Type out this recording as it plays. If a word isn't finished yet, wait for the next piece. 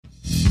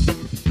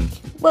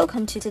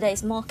Welcome to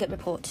today's market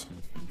report.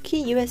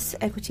 Key US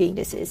equity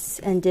indices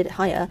ended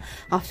higher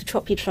after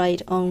choppy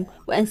trade on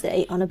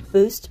Wednesday on a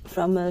boost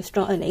from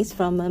strong earnings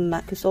from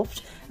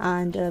Microsoft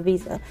and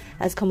Visa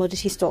as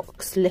commodity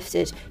stocks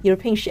lifted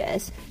European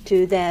shares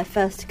to their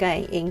first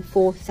gain in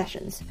 4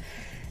 sessions.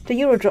 The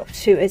euro dropped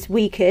to its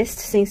weakest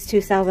since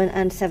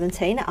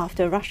 2017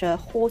 after Russia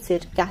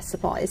halted gas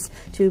supplies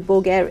to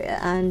Bulgaria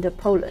and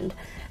Poland,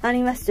 and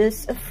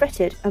investors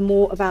fretted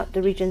more about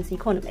the region's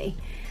economy.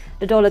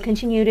 The dollar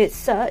continued its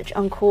surge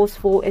on course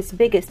for its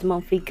biggest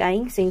monthly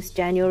gain since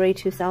January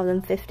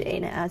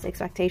 2015 as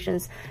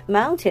expectations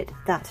mounted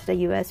that the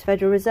US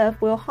Federal Reserve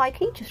will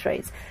hike interest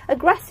rates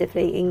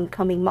aggressively in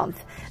coming months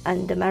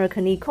and the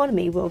American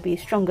economy will be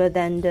stronger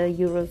than the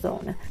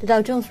Eurozone. The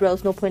Dow Jones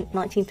rose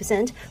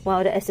 0.19%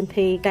 while the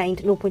S&P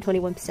gained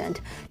 0.21%.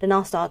 The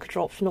Nasdaq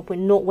dropped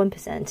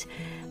 0.01%.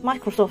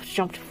 Microsoft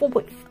jumped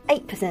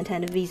 4.8%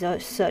 and Visa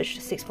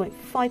surged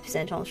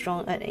 6.5% on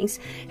strong earnings,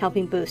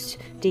 helping boost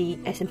the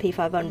S&P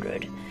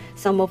 500.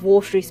 Some of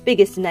Wall Street's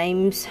biggest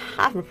names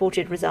have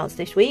reported results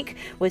this week,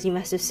 with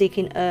investors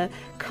seeking a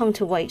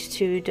counterweight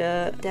to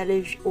the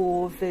deluge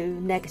of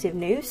negative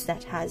news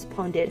that has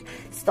pounded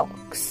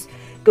stocks.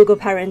 Google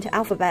parent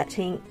Alphabet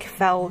Inc.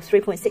 fell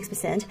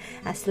 3.6%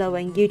 as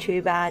slowing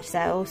YouTube ad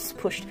sales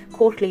pushed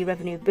quarterly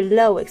revenue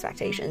below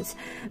expectations.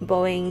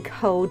 Boeing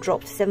Co.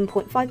 dropped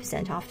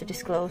 7.5% after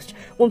disclosed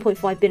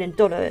 $1.5 billion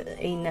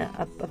in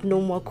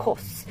abnormal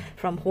costs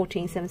from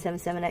halting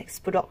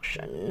 777X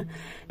production.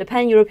 The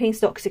pan-European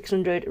stock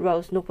 600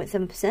 rose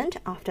 0.7%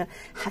 after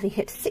having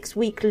hit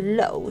 6-week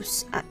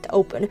lows at the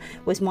open,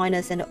 with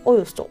miners and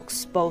oil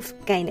stocks both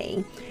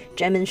gaining.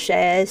 German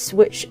shares,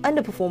 which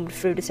underperformed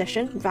through the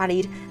session,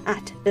 rallied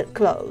at the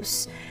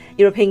close.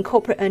 European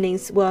corporate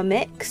earnings were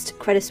mixed.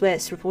 Credit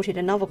Suisse reported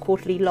another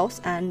quarterly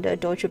loss, and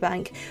Deutsche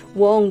Bank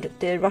warned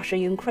the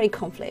Russia-Ukraine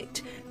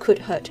conflict could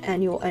hurt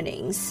annual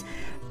earnings.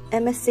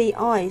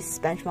 MSCI's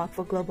benchmark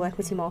for global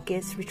equity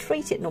markets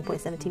retreated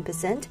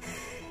 0.17%.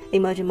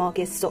 Emerging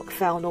markets stock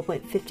fell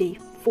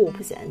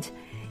 0.54%.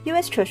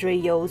 US Treasury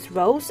yields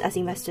rose as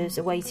investors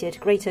awaited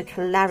greater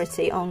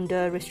clarity on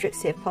the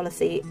restrictive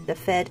policy the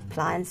Fed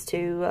plans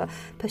to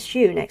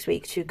pursue next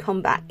week to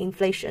combat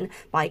inflation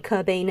by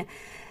curbing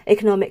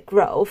economic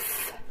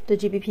growth. The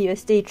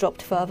GBP/USD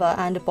dropped further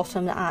and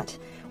bottomed at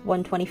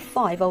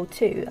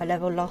 125.02, a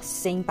level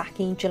last seen back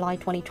in July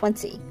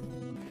 2020.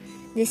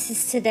 This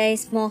is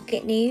today's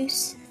market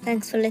news.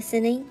 Thanks for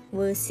listening.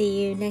 We'll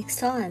see you next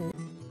time.